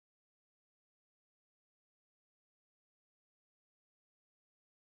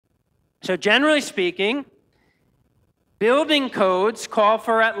So generally speaking, building codes call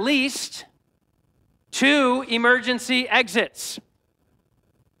for at least 2 emergency exits.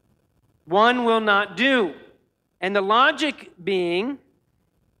 One will not do. And the logic being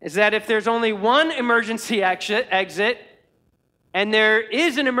is that if there's only one emergency exit, and there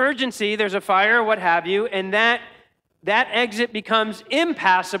is an emergency, there's a fire, what have you, and that exit becomes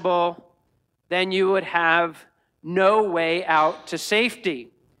impassable, then you would have no way out to safety.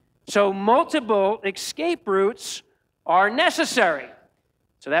 So multiple escape routes are necessary.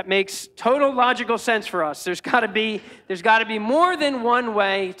 So that makes total logical sense for us. There's got to be more than one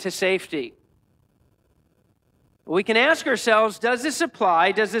way to safety. We can ask ourselves, does this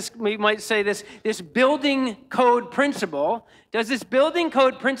apply? We might say this building code principle, does this building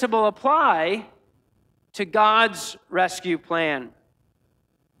code principle apply to God's rescue plan?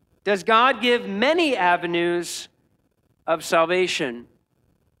 Does God give many avenues of salvation?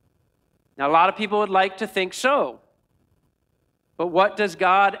 Now, a lot of people would like to think so. But what does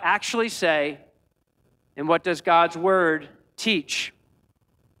God actually say? And what does God's word teach?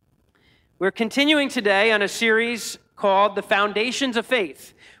 We're continuing today on a series called The Foundations of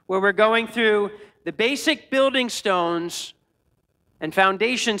Faith, where we're going through the basic building stones and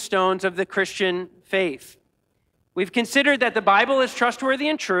foundation stones of the Christian faith. We've considered that the Bible is trustworthy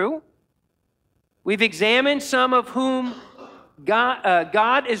and true. We've examined some of whom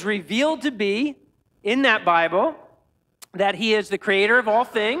God is revealed to be in that Bible, that he is the creator of all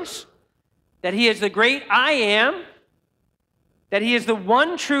things, that he is the great I am, that he is the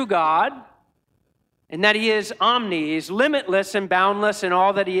one true God, and that he is omni, limitless and boundless in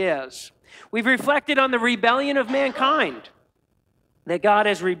all that he is. We've reflected on the rebellion of mankind, that God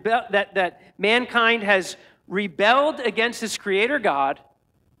has that mankind has rebelled against his creator God,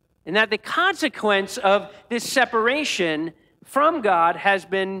 and that the consequence of this separation from God has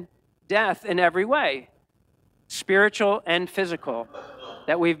been death in every way, spiritual and physical,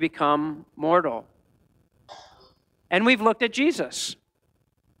 that we've become mortal. And we've looked at Jesus,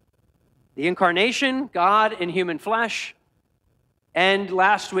 the incarnation, God in human flesh. And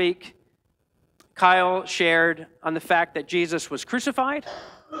last week, Kyle shared on the fact that Jesus was crucified,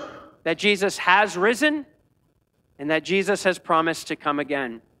 that Jesus has risen, and that Jesus has promised to come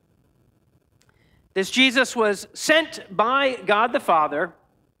again. This Jesus was sent by God the Father,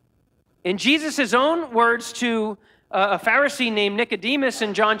 in Jesus' own words to a Pharisee named Nicodemus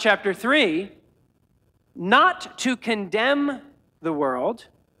in John chapter 3, not to condemn the world,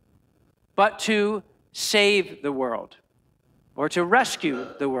 but to save the world, or to rescue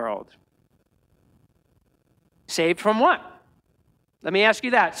the world. Saved from what? Let me ask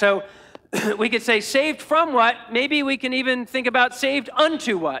you that. So we could say saved from what? Maybe we can even think about saved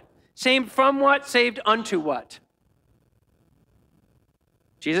unto what? Saved from what? Saved unto what?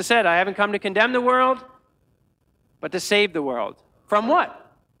 Jesus said, I haven't come to condemn the world, but to save the world. From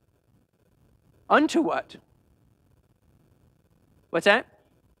what? Unto what? What's that?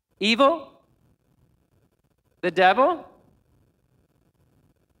 Evil? The devil?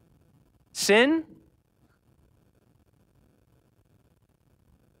 Sin?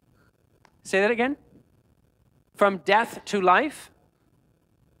 Say that again. From death to life?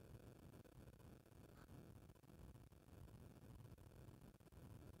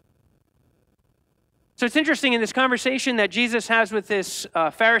 So it's interesting in this conversation that Jesus has with this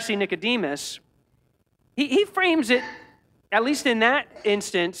Pharisee Nicodemus, he frames it, at least in that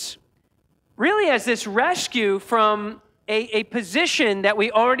instance, really as this rescue from a position that we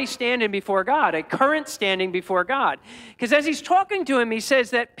already stand in before God, a current standing before God. Because as he's talking to him, he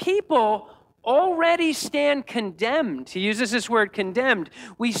says that people already stand condemned. He uses this word condemned.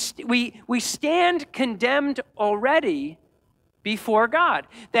 We stand condemned already before God.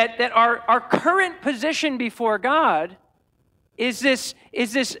 That our current position before God is this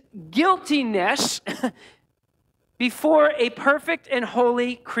guiltiness before a perfect and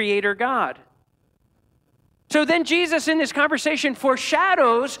holy creator God. So then Jesus in this conversation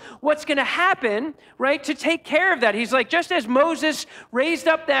foreshadows what's going to happen, right, to take care of that. He's like, just as Moses raised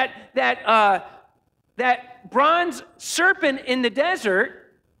up that bronze serpent in the desert,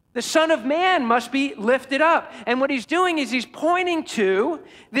 the Son of Man must be lifted up. And what he's doing is he's pointing to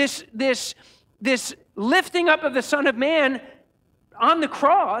this lifting up of the Son of Man on the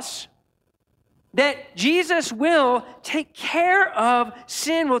cross, that Jesus will take care of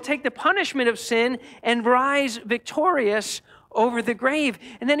sin, will take the punishment of sin and rise victorious over the grave.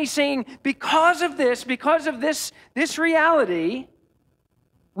 And then he's saying, because of this reality,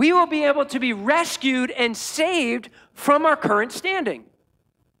 we will be able to be rescued and saved from our current standing,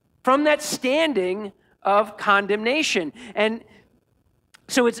 from that standing of condemnation. And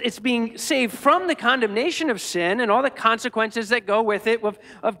So it's being saved from the condemnation of sin and all the consequences that go with it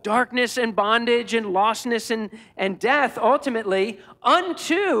of darkness and bondage and lostness and death, ultimately,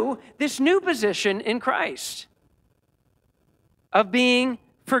 unto this new position in Christ of being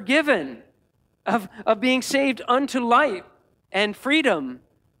forgiven, of being saved unto light and freedom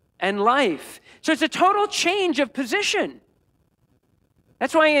and life. So it's a total change of position.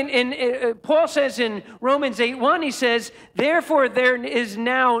 That's why Paul says in Romans 8:1, he says, therefore there is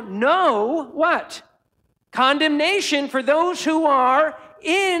now no, what? Condemnation for those who are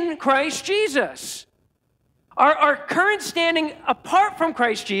in Christ Jesus. Our current standing apart from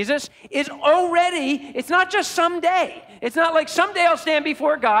Christ Jesus is already, it's not just someday. It's not like someday I'll stand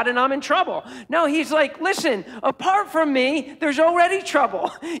before God and I'm in trouble. No, he's like, listen, apart from me, there's already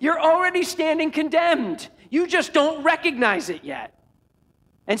trouble. You're already standing condemned. You just don't recognize it yet.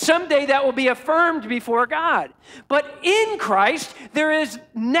 And someday that will be affirmed before God. But in Christ, there is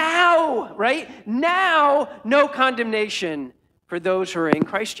now, right? Now, no condemnation for those who are in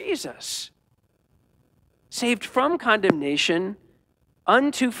Christ Jesus. Saved from condemnation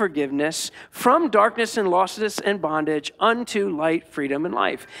unto forgiveness, from darkness and lostness and bondage unto light, freedom, and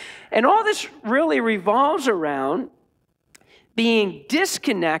life. And all this really revolves around being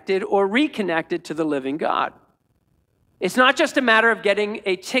disconnected or reconnected to the living God. It's not just a matter of getting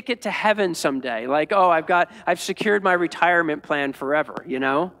a ticket to heaven someday, like, oh, I've secured my retirement plan forever, you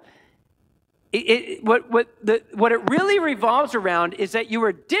know? What it really revolves around is that you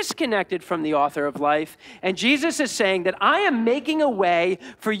are disconnected from the author of life, and Jesus is saying that I am making a way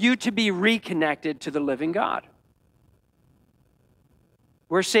for you to be reconnected to the living God.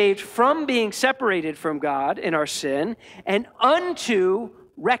 We're saved from being separated from God in our sin and unto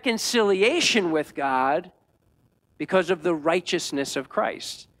reconciliation with God because of the righteousness of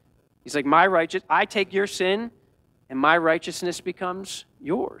Christ. He's like, I take your sin and my righteousness becomes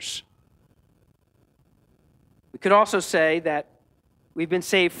yours. We could also say that we've been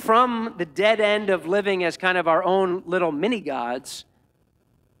saved from the dead end of living as kind of our own little mini-gods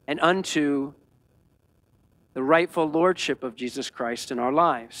and unto the rightful lordship of Jesus Christ in our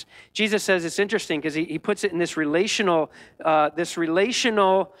lives. Jesus says it's interesting because he puts it in this relational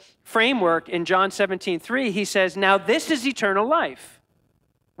framework in John 17:3. He says, now this is eternal life.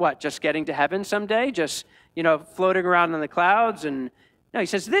 What, just getting to heaven someday? Just, floating around in the clouds? And no, he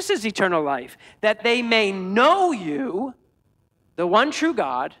says, this is eternal life, that they may know you, the one true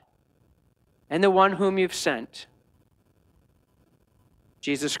God, and the one whom you've sent,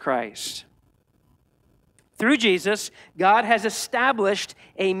 Jesus Christ. Through Jesus, God has established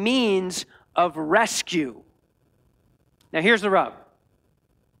a means of rescue. Now, here's the rub.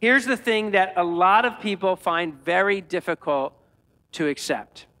 Here's the thing that a lot of people find very difficult to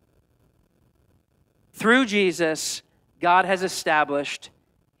accept. Through Jesus, God has established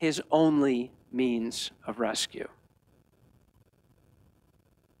his only means of rescue.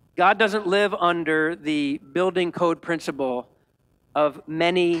 God doesn't live under the building code principle of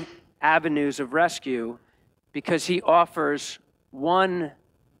many avenues of rescue because he offers one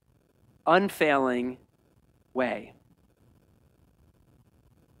unfailing way.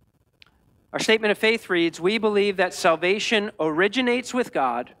 Our statement of faith reads, we believe that salvation originates with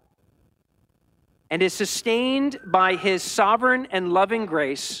God and is sustained by his sovereign and loving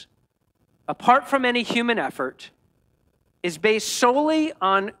grace, apart from any human effort, is based solely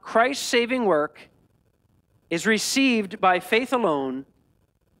on Christ's saving work, is received by faith alone,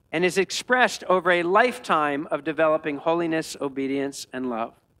 and is expressed over a lifetime of developing holiness, obedience, and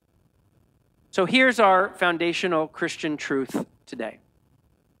love. So here's our foundational Christian truth today.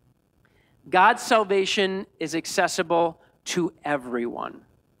 God's salvation is accessible to everyone,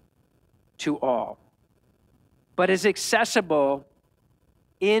 to all, but is accessible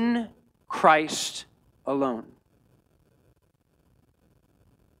in Christ alone,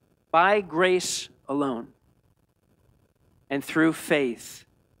 by grace alone, and through faith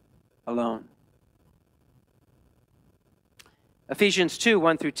alone. Ephesians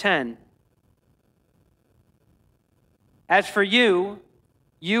 2:1-10. As for you,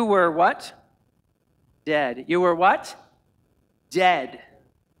 you were what? Dead. You were what? Dead.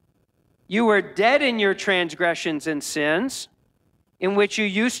 You were dead in your transgressions and sins, in which you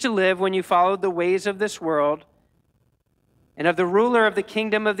used to live when you followed the ways of this world and of the ruler of the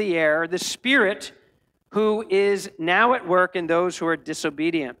kingdom of the air, the Spirit who is now at work in those who are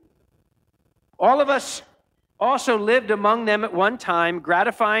disobedient. All of us also lived among them at one time,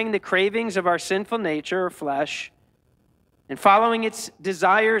 gratifying the cravings of our sinful nature or flesh and following its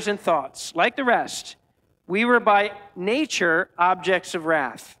desires and thoughts. Like the rest, we were by nature objects of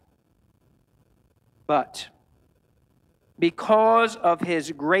wrath. But because of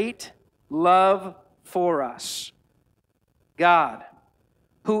his great love for us, God,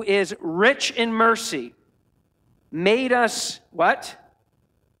 who is rich in mercy, made us what?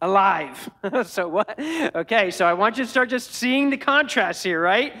 Alive. So what? Okay, so I want you to start just seeing the contrast here,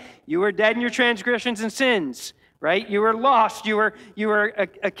 right? You were dead in your transgressions and sins, right? You were lost. You were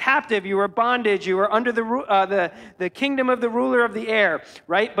a captive. You were bondage. You were under the kingdom of the ruler of the air,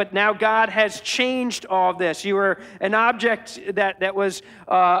 right? But now God has changed all this. You were an object that was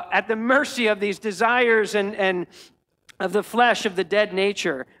at the mercy of these desires and of the flesh, of the dead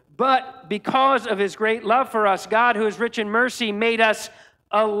nature. But because of his great love for us, God, who is rich in mercy, made us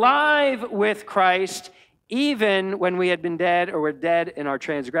alive with Christ, even when we had been dead or were dead in our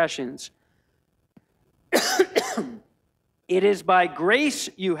transgressions. It is by grace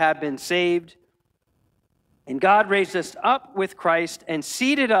you have been saved, and God raised us up with Christ and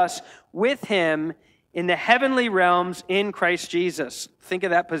seated us with him in the heavenly realms in Christ Jesus. Think of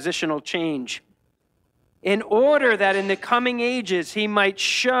that positional change. In order that in the coming ages he might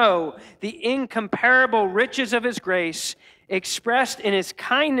show the incomparable riches of his grace expressed in his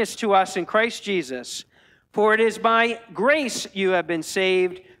kindness to us in Christ Jesus. For it is by grace you have been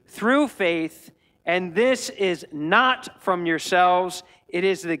saved through faith, and this is not from yourselves. It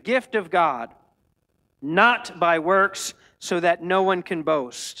is the gift of God, not by works, so that no one can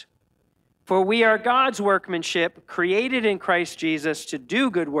boast. For we are God's workmanship, created in Christ Jesus to do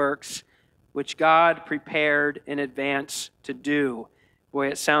good works, which God prepared in advance to do. Boy,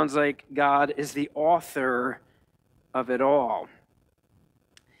 it sounds like God is the author of it all.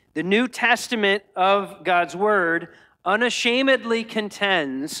 The New Testament of God's Word unashamedly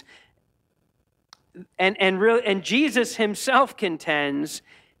contends, and Jesus himself contends,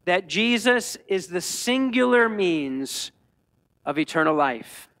 that Jesus is the singular means of eternal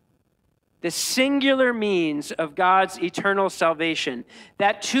life. The singular means of God's eternal salvation.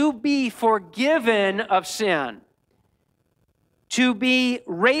 That to be forgiven of sin, to be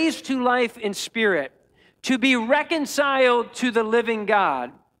raised to life in spirit, to be reconciled to the living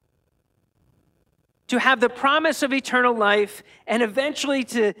God, to have the promise of eternal life, and eventually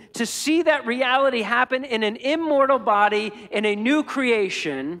to see that reality happen in an immortal body, in a new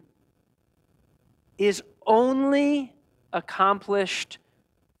creation, is only accomplished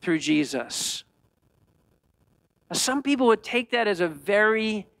through Jesus. Now, some people would take that as a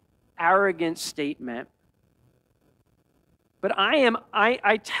very arrogant statement. But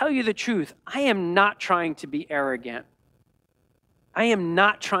I tell you the truth, I am not trying to be arrogant. I am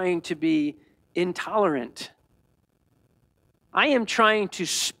not trying to be intolerant. I am trying to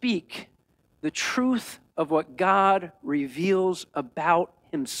speak the truth of what God reveals about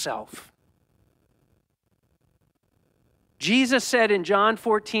himself. Jesus said in John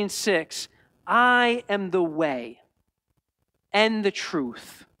 14:6, I am the way and the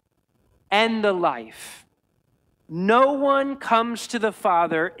truth and the life. No one comes to the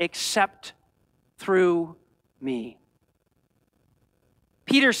Father except through me.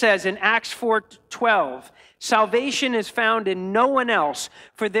 Peter says in Acts 4:12, salvation is found in no one else,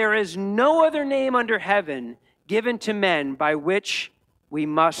 for there is no other name under heaven given to men by which we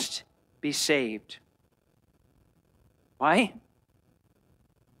must be saved. Why?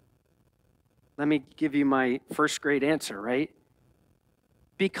 Let me give you my first grade answer, right?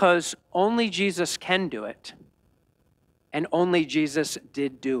 Because only Jesus can do it, and only Jesus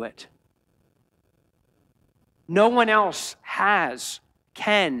did do it. No one else has,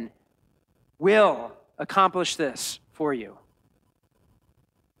 can, will accomplish this for you.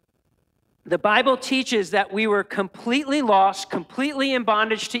 The Bible teaches that we were completely lost, completely in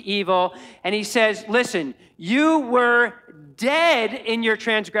bondage to evil, and he says, listen, you were dead in your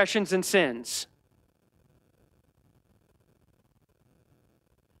transgressions and sins.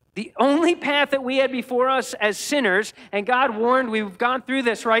 The only path that we had before us as sinners, and God warned, we've gone through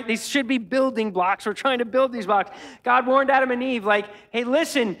this, right? These should be building blocks. We're trying to build these blocks. God warned Adam and Eve, like, hey,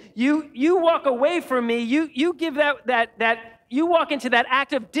 listen, you walk away from me, you give you walk into that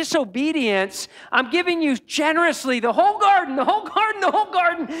act of disobedience, I'm giving you generously the whole garden,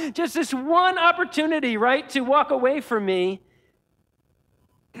 just this one opportunity, right, to walk away from me.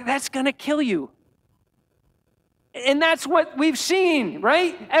 That's going to kill you. And that's what we've seen,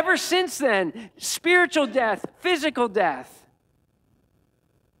 right? Ever since then, spiritual death, physical death.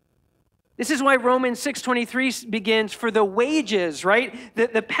 This is why Romans 6:23 begins, for the wages, right?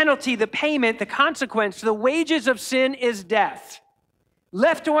 The penalty, the payment, the consequence, the wages of sin is death.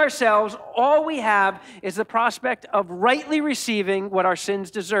 Left to ourselves, all we have is the prospect of rightly receiving what our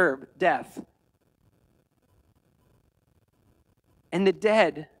sins deserve, death. And the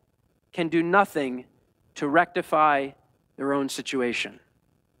dead can do nothing to rectify their own situation,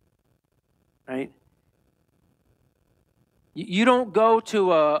 right? You don't go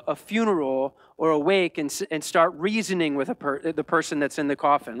to a funeral or a wake and start reasoning with the person that's in the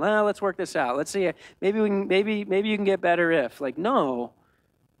coffin. Well, let's work this out. Let's see. Maybe you can get better if. Like, no.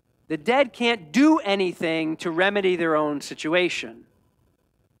 The dead can't do anything to remedy their own situation.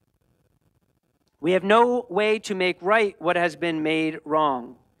 We have no way to make right what has been made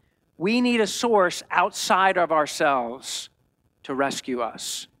wrong. We need a source outside of ourselves to rescue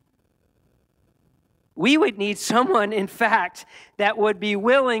us. We would need someone, in fact, that would be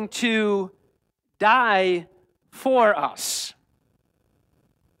willing to die for us.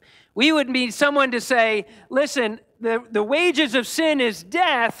 We would need someone to say, listen, the wages of sin is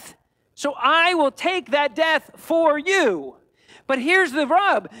death, so I will take that death for you. But here's the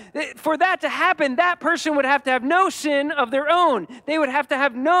rub. For that to happen, that person would have to have no sin of their own. They would have to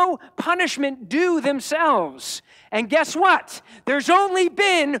have no punishment due themselves. And guess what? There's only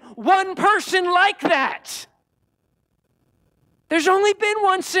been one person like that. There's only been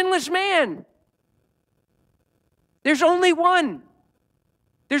one sinless man. There's only one.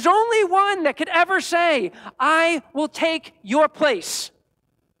 There's only one that could ever say, I will take your place.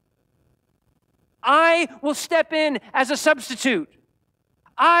 I will step in as a substitute.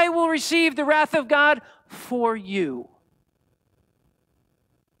 I will receive the wrath of God for you.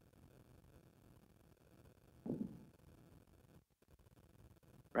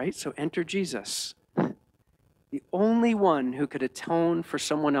 Right? So enter Jesus, the only one who could atone for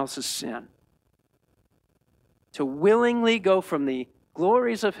someone else's sin, to willingly go from the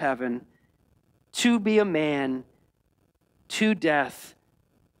glories of heaven to be a man, to death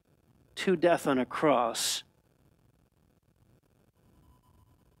on a cross.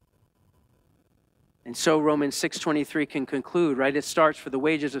 And so Romans 6:23 can conclude, right? It starts, for the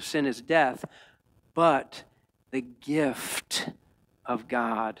wages of sin is death, but the gift of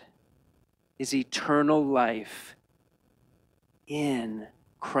God is eternal life in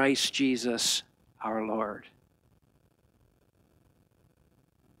Christ Jesus our Lord.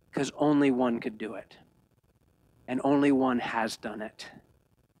 Because only one could do it, and only one has done it.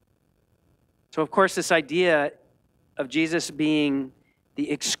 So, of course, this idea of Jesus being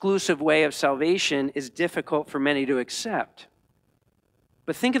the exclusive way of salvation is difficult for many to accept.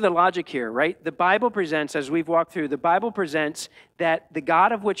 But think of the logic here, right? The Bible presents, as we've walked through, the Bible presents that the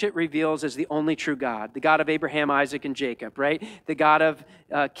God of which it reveals is the only true God, the God of Abraham, Isaac, and Jacob, right? The God of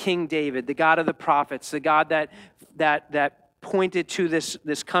King David, the God of the prophets, the God that pointed to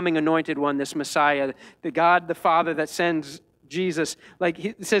this coming anointed one, this Messiah, the God, the Father that sends Jesus. Like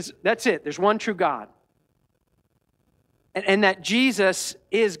he says, that's it. There's one true God. And that Jesus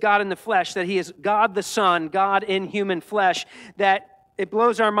is God in the flesh, that he is God the Son, God in human flesh, that it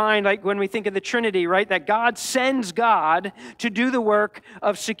blows our mind, like when we think of the Trinity, right? That God sends God to do the work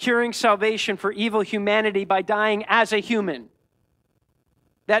of securing salvation for evil humanity by dying as a human.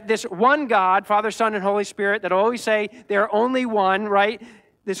 That this one God, Father, Son, and Holy Spirit, that always say they're only one, right?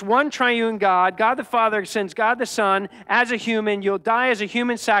 This one triune God, God the Father sends God the Son as a human. You'll die as a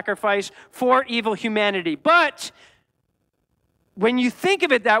human sacrifice for evil humanity. But when you think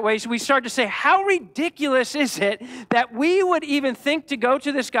of it that way, so we start to say, how ridiculous is it that we would even think to go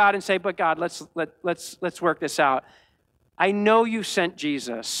to this God and say, but God, let's work this out. I know you sent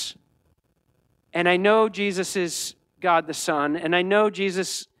Jesus, and I know Jesus is God the Son, and I know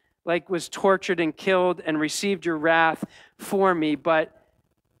Jesus was tortured and killed and received your wrath for me, but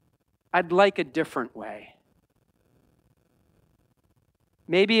I'd like a different way.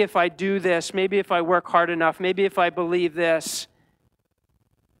 Maybe if I do this, maybe if I work hard enough, maybe if I believe this.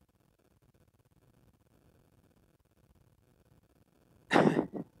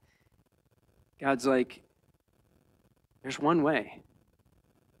 God's like, there's one way.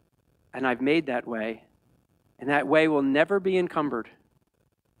 And I've made that way. And that way will never be encumbered.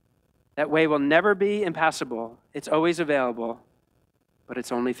 That way will never be impassable. It's always available. But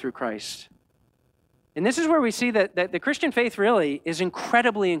it's only through Christ. And this is where we see that the Christian faith really is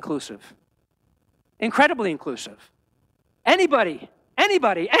incredibly inclusive. Incredibly inclusive. Anybody,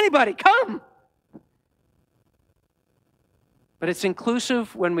 come! But it's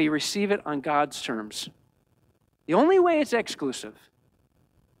inclusive when we receive it on God's terms. The only way it's exclusive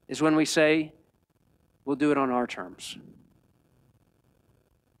is when we say, we'll do it on our terms.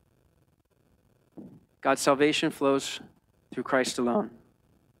 God's salvation flows through Christ alone.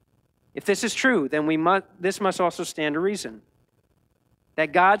 If this is true, then this must also stand to reason.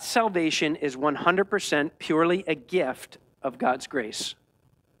 That God's salvation is 100% purely a gift of God's grace.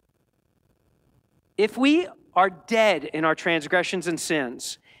 If we are dead in our transgressions and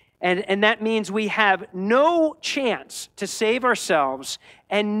sins, and that means we have no chance to save ourselves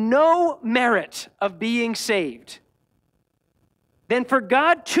and no merit of being saved, then for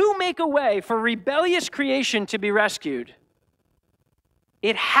God to make a way for rebellious creation to be rescued,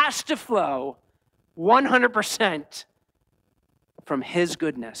 it has to flow 100% from His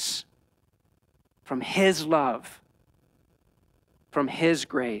goodness, from His love, from His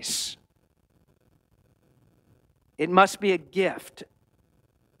grace. It must be a gift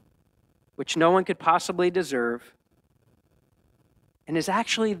which no one could possibly deserve, and is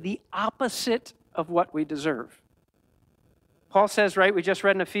actually the opposite of what we deserve. Paul says, right, we just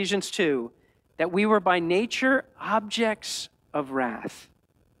read in Ephesians 2, that we were by nature objects of wrath.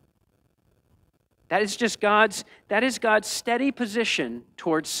 That is God's steady position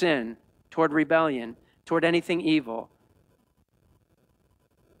toward sin, toward rebellion, toward anything evil.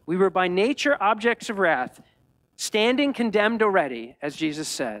 We were by nature objects of wrath, standing condemned already, as Jesus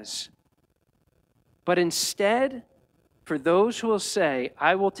says. But instead, for those who will say,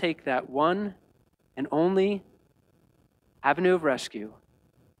 I will take that one and only avenue of rescue,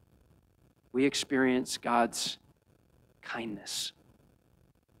 we experience God's kindness.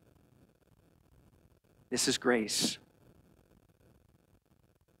 This is grace.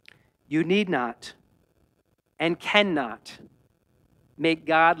 You need not and cannot make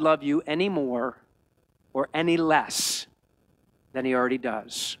God love you any more or any less than He already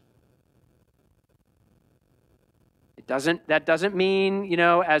does. That doesn't mean,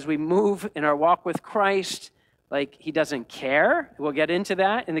 as we move in our walk with Christ, like He doesn't care. We'll get into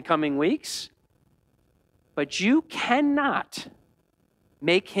that in the coming weeks. But you cannot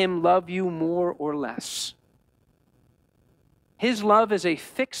make Him love you more or less. His love is a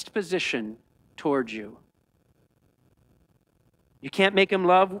fixed position towards you. You can't make Him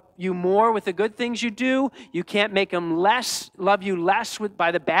love you more with the good things you do. You can't make Him love you less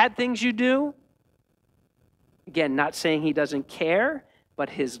by the bad things you do. Again, not saying He doesn't care, but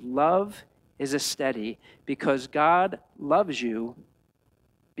His love is a steady, because God loves you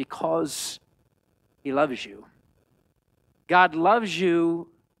because He loves you. God loves you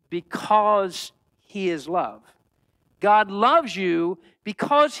because He is love. God loves you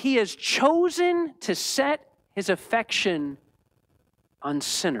because He has chosen to set His affection on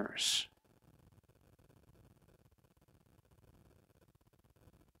sinners.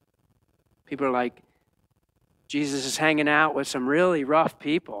 People are like, Jesus is hanging out with some really rough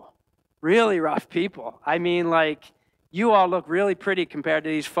people. Really rough people. I mean, like, you all look really pretty compared to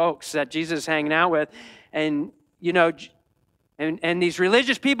these folks that Jesus is hanging out with. And, and these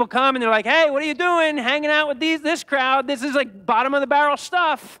religious people come and they're like, hey, what are you doing hanging out with this crowd? This is like bottom of the barrel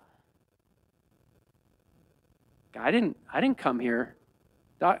stuff. I didn't come here.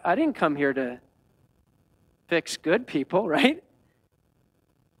 I didn't come here to fix good people, right?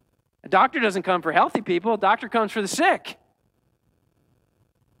 A doctor doesn't come for healthy people. A doctor comes for the sick.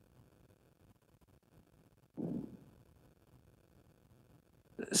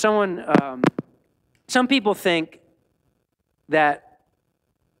 Some people think that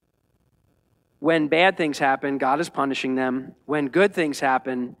when bad things happen, God is punishing them. When good things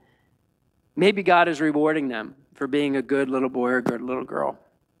happen, maybe God is rewarding them for being a good little boy or a good little girl.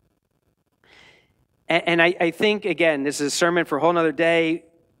 And I think, again, this is a sermon for a whole nother day.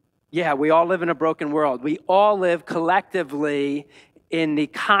 Yeah, we all live in a broken world. We all live collectively in the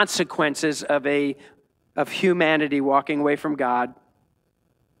consequences of humanity walking away from God.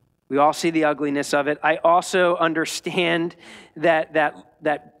 We all see the ugliness of it. I also understand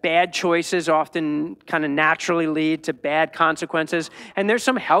that bad choices often kind of naturally lead to bad consequences. And there's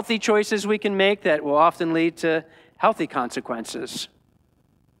some healthy choices we can make that will often lead to healthy consequences.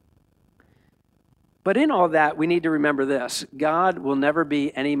 But in all that, we need to remember this: God will never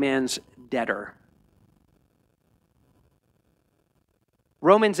be any man's debtor.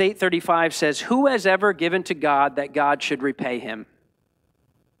 Romans 8:35 says, who has ever given to God that God should repay him?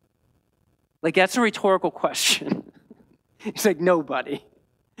 Like, that's a rhetorical question. He's like, nobody.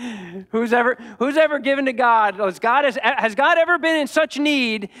 Who's ever given to God? Has God ever been in such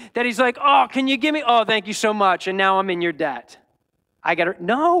need that He's like, oh, can you give me? Oh, thank you so much, and now I'm in your debt.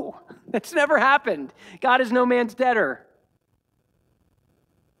 No, that's never happened. God is no man's debtor.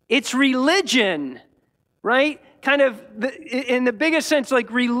 It's religion, right? Kind of in the biggest sense, like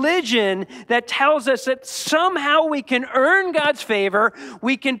religion that tells us that somehow we can earn God's favor,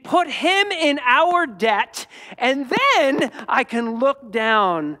 we can put Him in our debt, and then I can look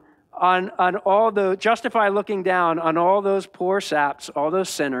down justify looking down on all those poor saps, all those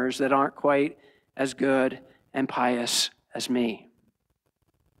sinners that aren't quite as good and pious as me.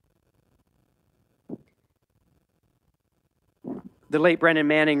 The late Brennan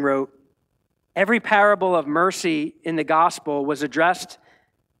Manning wrote, "Every parable of mercy in the gospel was addressed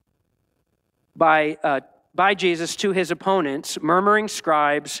by Jesus to his opponents, murmuring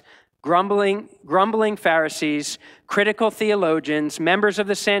scribes, grumbling Pharisees, critical theologians, members of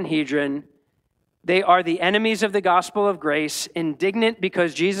the Sanhedrin. They are the enemies of the gospel of grace, indignant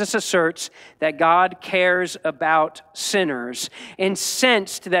because Jesus asserts that God cares about sinners,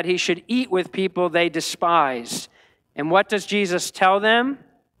 incensed that he should eat with people they despise." And what does Jesus tell them?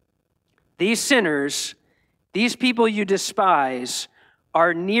 These sinners, these people you despise,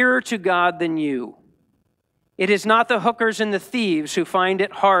 are nearer to God than you. It is not the hookers and the thieves who find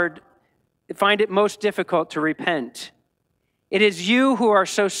it most difficult to repent. It is you who are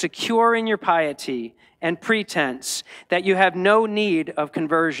so secure in your piety and pretense that you have no need of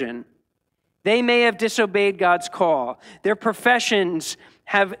conversion. They may have disobeyed God's call. Their professions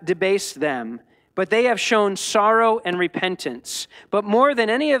have debased them, but they have shown sorrow and repentance. But more than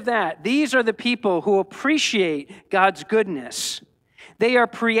any of that, these are the people who appreciate God's goodness. They are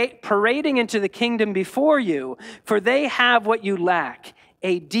parading into the kingdom before you, for they have what you lack,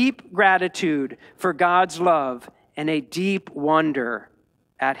 a deep gratitude for God's love and a deep wonder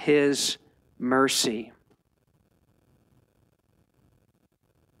at his mercy.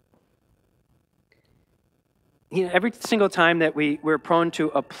 You know, every single time that we're prone to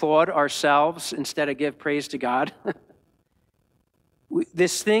applaud ourselves instead of give praise to God,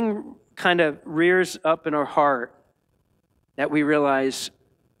 this thing kind of rears up in our heart that we realize,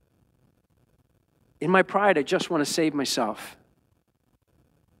 in my pride, I just want to save myself.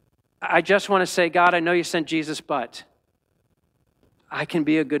 I just want to say, God, I know you sent Jesus, but I can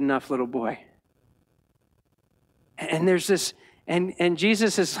be a good enough little boy. And there's this, and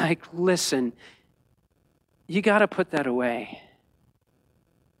Jesus is like, listen, you got to put that away.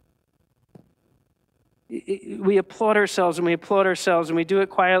 We applaud ourselves and we applaud ourselves and we do it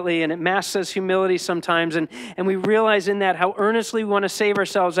quietly, and it masks us humility sometimes. And we realize in that how earnestly we want to save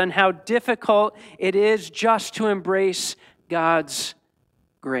ourselves and how difficult it is just to embrace God's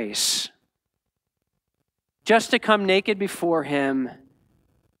grace. Just to come naked before him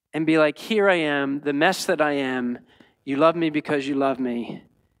and be like, here I am, the mess that I am. You love me because you love me.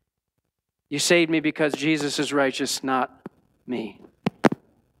 You saved me because Jesus is righteous, not me.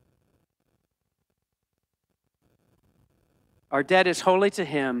 Our debt is wholly to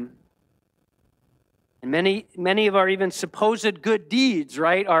him. And many of our even supposed good deeds,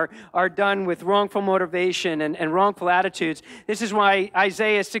 right, are done with wrongful motivation and wrongful attitudes. This is why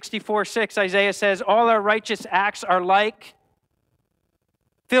Isaiah 64:6, Isaiah says, all our righteous acts are like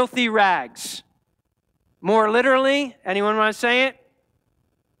filthy rags. More literally, anyone want to say it?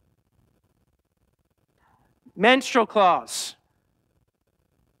 Menstrual cloths,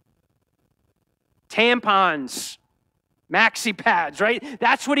 tampons, maxi pads, right?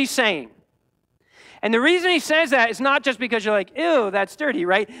 That's what he's saying. And the reason he says that is not just because you're like, ew, that's dirty,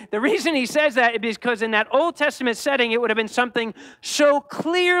 right? The reason he says that is because in that Old Testament setting, it would have been something so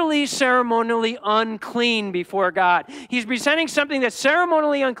clearly ceremonially unclean before God. He's presenting something that's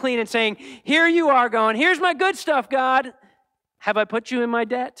ceremonially unclean and saying, here you are going, here's my good stuff, God. Have I put you in my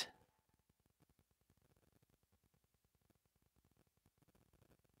debt?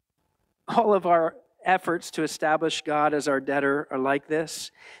 All of our efforts to establish God as our debtor are like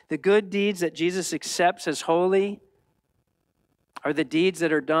this. The good deeds that Jesus accepts as holy are the deeds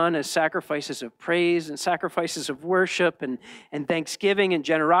that are done as sacrifices of praise and sacrifices of worship and thanksgiving and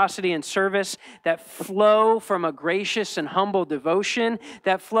generosity and service that flow from a gracious and humble devotion,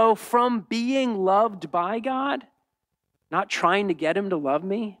 that flow from being loved by God, not trying to get him to love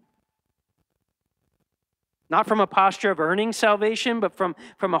me. Not from a posture of earning salvation, but from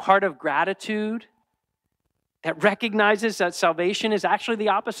a heart of gratitude that recognizes that salvation is actually the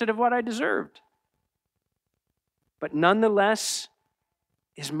opposite of what I deserved, but nonetheless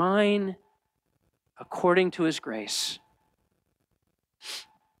is mine according to his grace.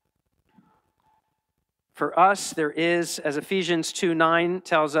 For us, there is, as Ephesians 2:9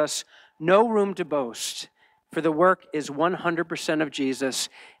 tells us, no room to boast, for the work is 100% of Jesus.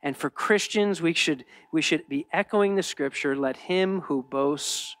 And for Christians, we should be echoing the scripture, let him who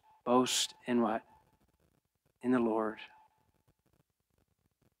boasts, boast in what? In the Lord.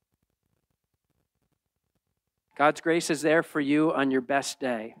 God's grace is there for you on your best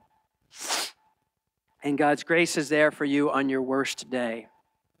day. And God's grace is there for you on your worst day.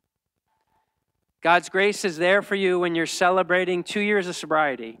 God's grace is there for you when you're celebrating 2 years of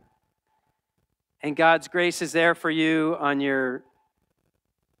sobriety. And God's grace is there for you on your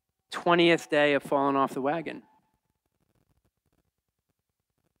 20th day of falling off the wagon.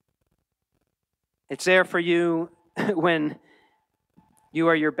 It's there for you when You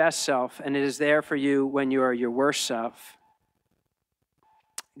are your best self, and it is there for you when you are your worst self.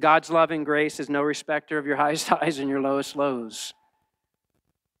 God's love and grace is no respecter of your highest highs and your lowest lows.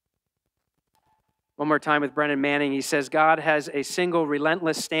 One more time with Brennan Manning, he says, God has a single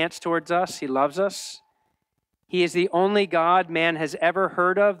relentless stance towards us. He loves us. He is the only God man has ever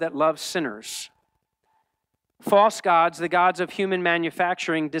heard of that loves sinners. False gods, the gods of human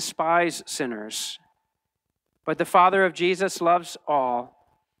manufacturing, despise sinners. But the Father of Jesus loves all,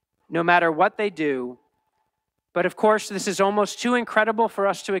 no matter what they do. But of course, this is almost too incredible for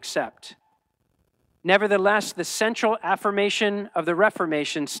us to accept. Nevertheless, the central affirmation of the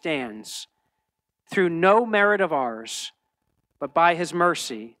Reformation stands. Through no merit of ours, but by his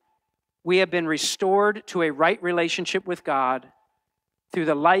mercy, we have been restored to a right relationship with God through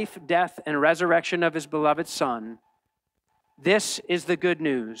the life, death, and resurrection of his beloved Son. This is the good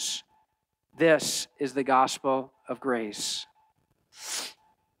news. This is the gospel of grace.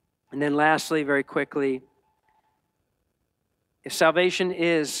 And then lastly, very quickly, if salvation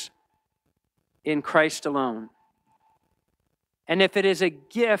is in Christ alone, and if it is a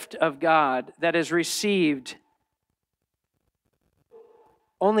gift of God that is received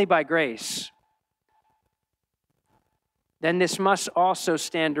only by grace, then this must also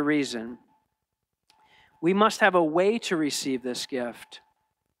stand to reason. We must have a way to receive this gift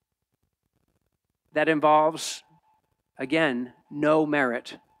that involves, again, no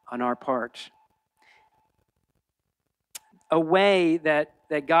merit on our part. A way that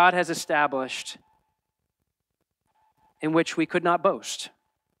God has established in which we could not boast.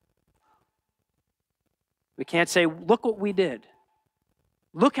 We can't say, look what we did.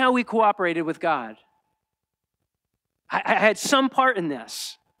 Look how we cooperated with God. I had some part in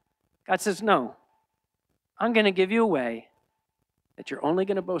this. God says, no, I'm going to give you a way that you're only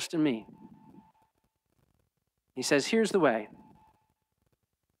going to boast in me. He says, here's the way.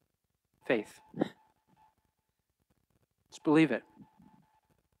 Faith. Just believe it.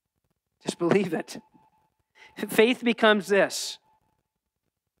 Just believe it. Faith becomes this.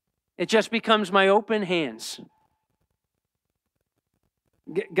 It just becomes my open hands.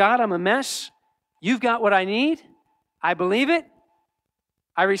 God, I'm a mess. You've got what I need. I believe it.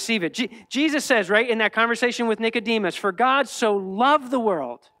 I receive it. Jesus says, right, in that conversation with Nicodemus, for God so loved the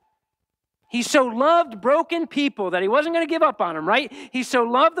world. He so loved broken people that he wasn't going to give up on them, right? He so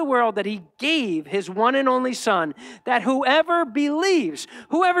loved the world that he gave his one and only Son, that whoever believes,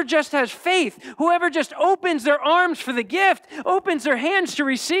 whoever just has faith, whoever just opens their arms for the gift, opens their hands to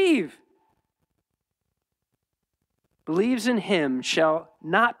receive, believes in him shall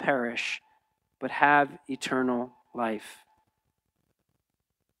not perish, but have eternal life.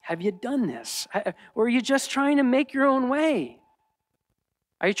 Have you done this? Or are you just trying to make your own way?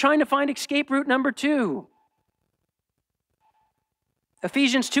 Are you trying to find escape route number 2?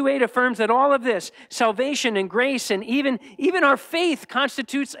 Ephesians 2:8 affirms that all of this, salvation and grace and even our faith,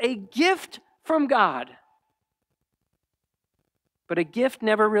 constitutes a gift from God. But a gift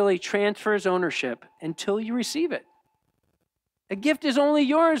never really transfers ownership until you receive it. A gift is only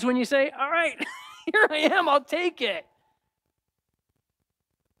yours when you say, all right, here I am, I'll take it.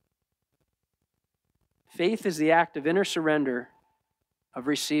 Faith is the act of inner surrender, of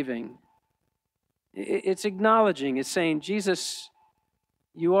receiving. It's acknowledging, it's saying, Jesus,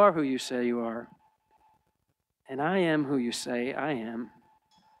 you are who you say you are, and I am who you say I am.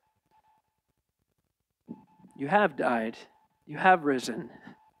 You have died, you have risen,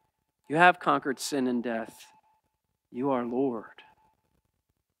 you have conquered sin and death. You are Lord,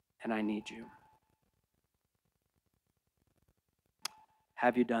 and I need you.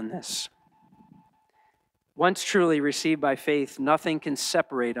 Have you done this? Once truly received by faith, nothing can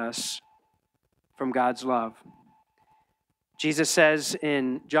separate us from God's love. Jesus says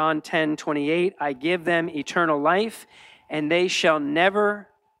in John 10:28, I give them eternal life, and they shall never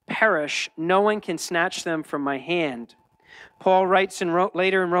perish. No one can snatch them from my hand. Paul writes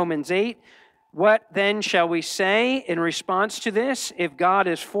later in Romans 8, what then shall we say in response to this? If God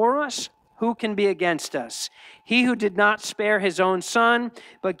is for us, who can be against us? He who did not spare his own Son,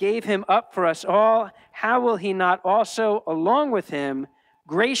 but gave him up for us all, how will he not also, along with him,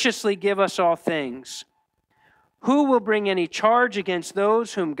 graciously give us all things? Who will bring any charge against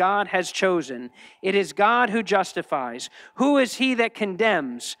those whom God has chosen? It is God who justifies. Who is he that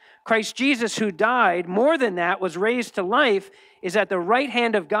condemns? Christ Jesus, who died, more than that, was raised to life, is at the right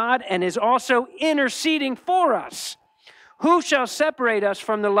hand of God and is also interceding for us. Who shall separate us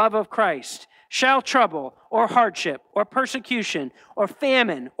from the love of Christ? Shall trouble, or hardship, or persecution, or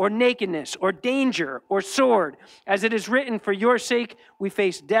famine, or nakedness, or danger, or sword. As it is written, for your sake we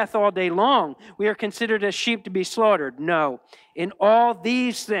face death all day long. We are considered as sheep to be slaughtered. No, in all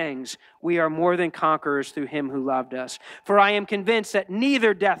these things we are more than conquerors through him who loved us. For I am convinced that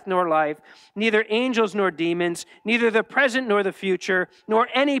neither death nor life, neither angels nor demons, neither the present nor the future, nor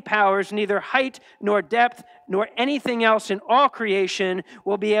any powers, neither height nor depth, nor anything else in all creation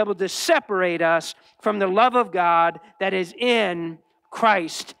will be able to separate us from the love of God that is in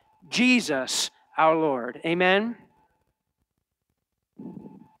Christ Jesus our Lord. Amen?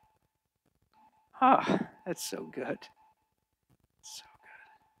 Ah, that's so good. So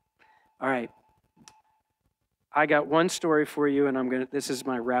good. All right. I got one story for you, and this is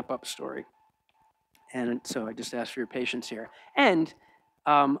my wrap-up story. And so I just ask for your patience here. And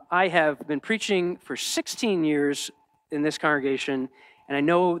I have been preaching for 16 years in this congregation, and I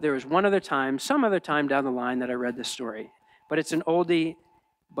know there was some other time down the line that I read this story. But it's an oldie,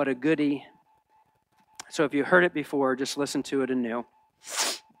 but a goodie. So if you heard it before, just listen to it anew.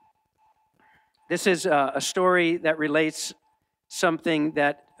 This is a story that relates something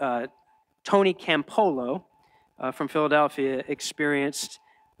that Tony Campolo from Philadelphia experienced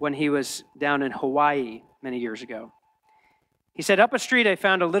when he was down in Hawaii many years ago. He said, up a street, I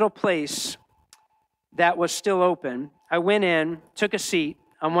found a little place that was still open. I went in, took a seat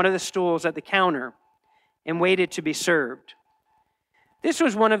on one of the stools at the counter, and waited to be served. This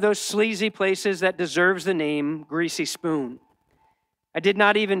was one of those sleazy places that deserves the name Greasy Spoon. I did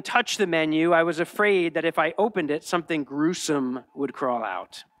not even touch the menu. I was afraid that if I opened it, something gruesome would crawl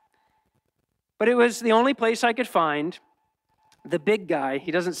out. But it was the only place I could find. The big guy,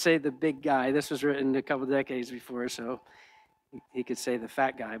 he doesn't say the big guy. This was written a couple decades before, so he could say the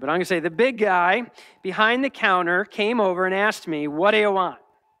fat guy. But I'm going to say the big guy behind the counter came over and asked me, what do you want?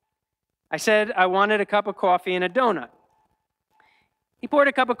 I said I wanted a cup of coffee and a donut. He poured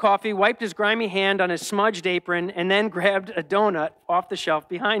a cup of coffee, wiped his grimy hand on his smudged apron, and then grabbed a donut off the shelf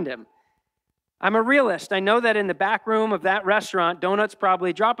behind him. I'm a realist. I know that in the back room of that restaurant, donuts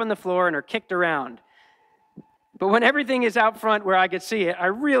probably drop on the floor and are kicked around. But when everything is out front where I could see it, I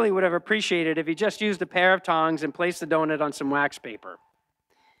really would have appreciated if he just used a pair of tongs and placed the donut on some wax paper.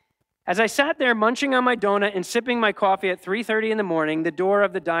 As I sat there munching on my donut and sipping my coffee at 3:30 in the morning, the door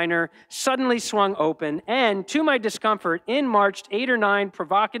of the diner suddenly swung open, and to my discomfort, in marched 8 or 9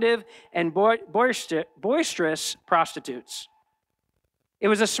 provocative and boisterous prostitutes. It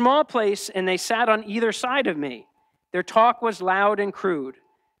was a small place, and they sat on either side of me. Their talk was loud and crude.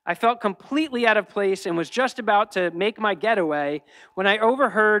 I felt completely out of place and was just about to make my getaway when I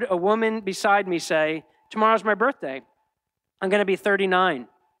overheard a woman beside me say, tomorrow's my birthday. I'm going to be 39.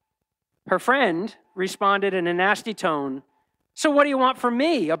 Her friend responded in a nasty tone, so what do you want from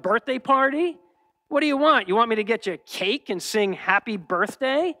me, a birthday party? What do you want? You want me to get you a cake and sing happy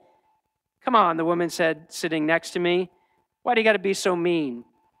birthday? Come on, the woman said, sitting next to me. Why do you got to be so mean?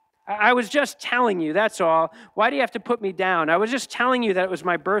 I was just telling you, that's all. Why do you have to put me down? I was just telling you that it was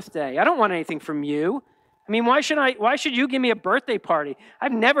my birthday. I don't want anything from you. I mean, why should you give me a birthday party?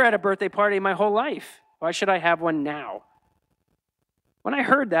 I've never had a birthday party in my whole life. Why should I have one now? When I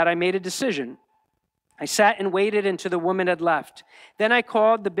heard that, I made a decision. I sat and waited until the woman had left. Then I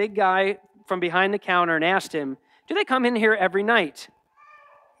called the big guy from behind the counter and asked him, do they come in here every night?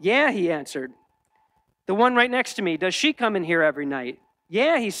 Yeah, he answered. The one right next to me, does she come in here every night?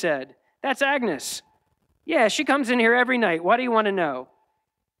 Yeah, he said. That's Agnes. Yeah, she comes in here every night. Why do you want to know?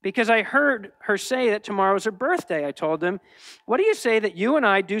 Because I heard her say that tomorrow's her birthday, I told him. What do you say that you and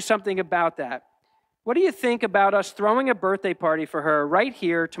I do something about that? What do you think about us throwing a birthday party for her right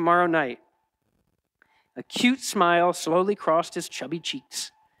here tomorrow night? A cute smile slowly crossed his chubby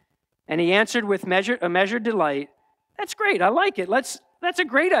cheeks, and he answered with a measured delight, that's great, I like it. That's a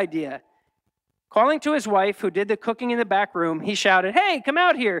great idea. Calling to his wife, who did the cooking in the back room, he shouted, hey, come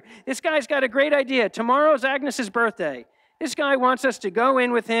out here. This guy's got a great idea. Tomorrow's Agnes's birthday. This guy wants us to go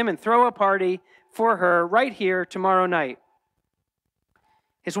in with him and throw a party for her right here tomorrow night.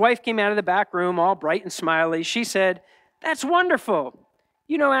 His wife came out of the back room, all bright and smiley. She said, that's wonderful.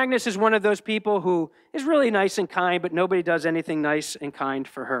 You know, Agnes is one of those people who is really nice and kind, but nobody does anything nice and kind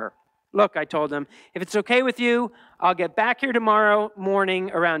for her. Look, I told him, if it's okay with you, I'll get back here tomorrow morning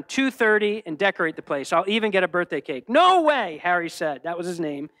around 2:30 and decorate the place. I'll even get a birthday cake. No way, Harry said. That was his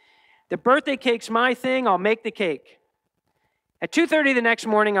name. The birthday cake's my thing. I'll make the cake. At 2:30 the next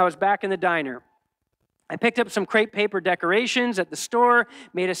morning, I was back in the diner. I picked up some crepe paper decorations at the store,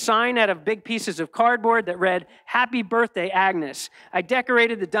 made a sign out of big pieces of cardboard that read, Happy Birthday, Agnes. I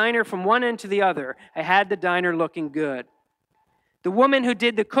decorated the diner from one end to the other. I had the diner looking good. The woman who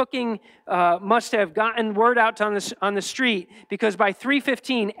did the cooking must have gotten word out on the street, because by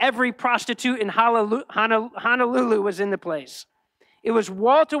 3:15, every prostitute in Honolulu was in the place. It was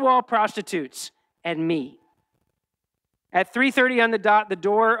wall-to-wall prostitutes and me. At 3:30 on the dot, the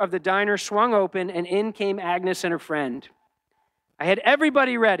door of the diner swung open, and in came Agnes and her friend. I had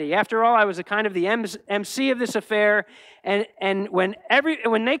everybody ready. After all, I was a kind of the MC of this affair, and when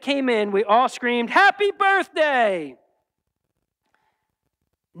they came in, we all screamed, "Happy birthday!"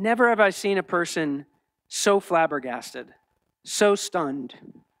 Never have I seen a person so flabbergasted, so stunned,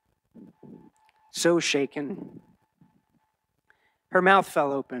 so shaken. Her mouth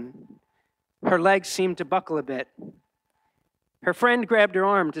fell open. Her legs seemed to buckle a bit. Her friend grabbed her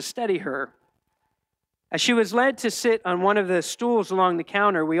arm to steady her. As she was led to sit on one of the stools along the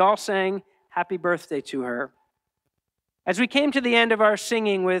counter, we all sang happy birthday to her. As we came to the end of our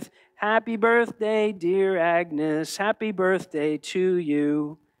singing with "Happy birthday, dear Agnes, happy birthday to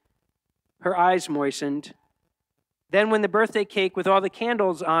you," her eyes moistened. Then when the birthday cake with all the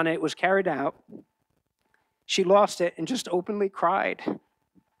candles on it was carried out, she lost it and just openly cried.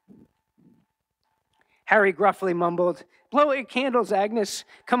 Harry gruffly mumbled, "Blow out your candles, Agnes.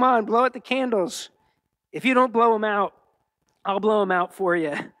 Come on, blow out the candles. If you don't blow them out, I'll blow them out for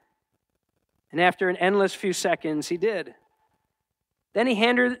you." And after an endless few seconds, he did. Then he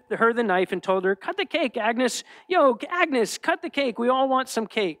handed her the knife and told her, "Cut the cake, Agnes. Yo, Agnes, cut the cake. We all want some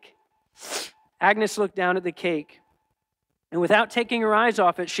cake." Agnes looked down at the cake, and without taking her eyes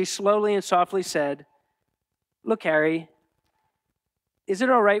off it, she slowly and softly said, "Look, Harry, is it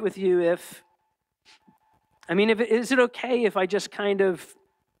all right with you is it okay if I just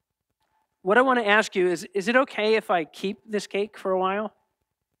what I want to ask you is it okay if I keep this cake for a while?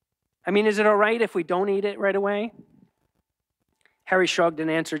 Is it all right if we don't eat it right away?" Harry shrugged and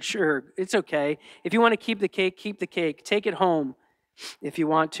answered, "Sure, it's okay. If you want to keep the cake, keep the cake. Take it home if you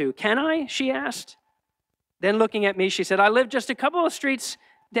want to." "Can I?" she asked. Then looking at me, she said, "I live just a couple of streets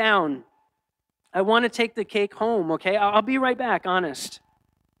down. I want to take the cake home, okay? I'll be right back, honest."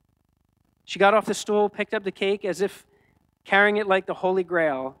 She got off the stool, picked up the cake as if carrying it like the Holy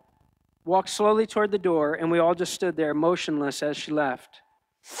Grail, walked slowly toward the door, and we all just stood there motionless as she left.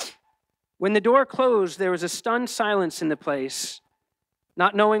 When the door closed, there was a stunned silence in the place.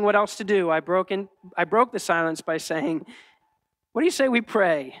 Not knowing what else to do, I broke the silence by saying, "What do you say we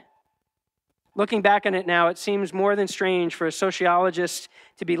pray?" Looking back on it now, it seems more than strange for a sociologist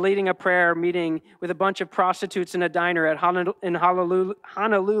to be leading a prayer meeting with a bunch of prostitutes in a diner in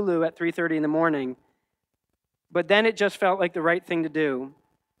Honolulu at 3:30 in the morning. But then it just felt like the right thing to do.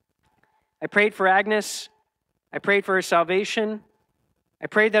 I prayed for Agnes. I prayed for her salvation. I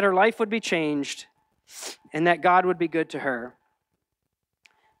prayed that her life would be changed and that God would be good to her.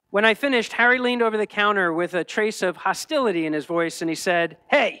 When I finished, Harry leaned over the counter with a trace of hostility in his voice, and he said,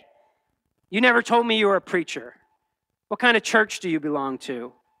 "Hey, you never told me you were a preacher. What kind of church do you belong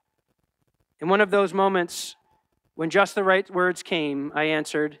to?" In one of those moments, when just the right words came, I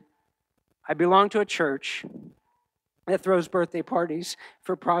answered, "I belong to a church that throws birthday parties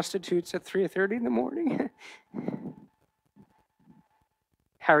for prostitutes at 3:30 in the morning."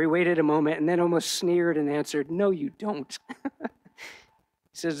 Harry waited a moment and then almost sneered and answered, "No, you don't."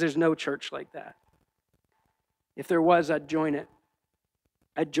 He says, "There's no church like that. If there was, I'd join it.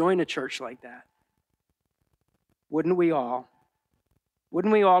 I'd join a church like that." Wouldn't we all?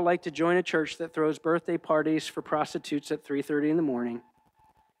 Wouldn't we all like to join a church that throws birthday parties for prostitutes at 3:30 in the morning?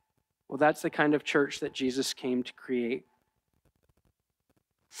 Well, that's the kind of church that Jesus came to create.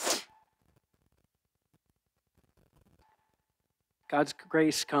 God's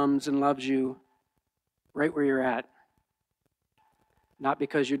grace comes and loves you right where you're at, not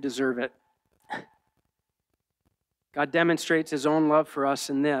because you deserve it. God demonstrates his own love for us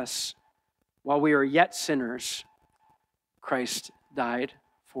in this: while we are yet sinners, Christ died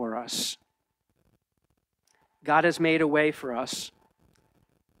for us. God has made a way for us,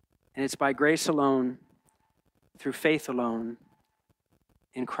 and it's by grace alone, through faith alone,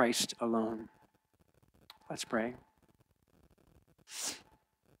 in Christ alone. Let's pray.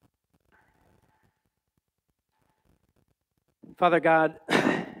 Father God,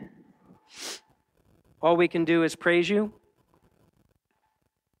 all we can do is praise you,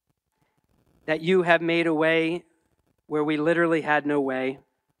 that you have made a way where we literally had no way,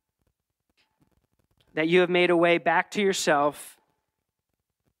 that you have made a way back to yourself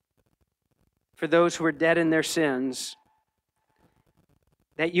for those who are dead in their sins,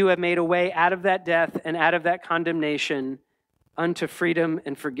 that you have made a way out of that death and out of that condemnation unto freedom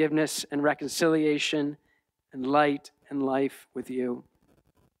and forgiveness and reconciliation and light and life with you.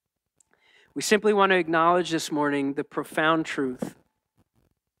 We simply want to acknowledge this morning the profound truth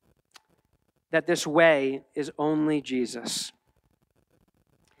that this way is only Jesus,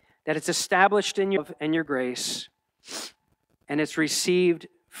 that it's established in your love and your grace, and it's received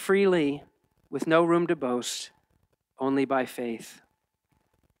freely with no room to boast, only by faith.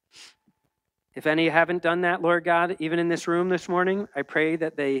 If any haven't done that, Lord God, even in this room this morning, I pray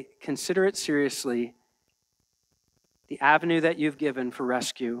that they consider it seriously, the avenue that you've given for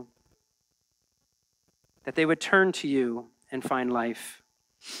rescue, that they would turn to you and find life.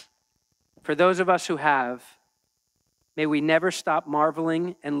 For those of us who have, may we never stop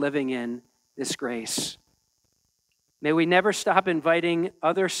marveling and living in this grace. May we never stop inviting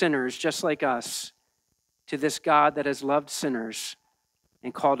other sinners just like us to this God that has loved sinners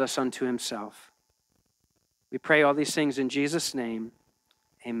and called us unto himself. We pray all these things in Jesus' name.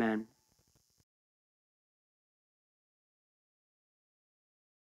 Amen.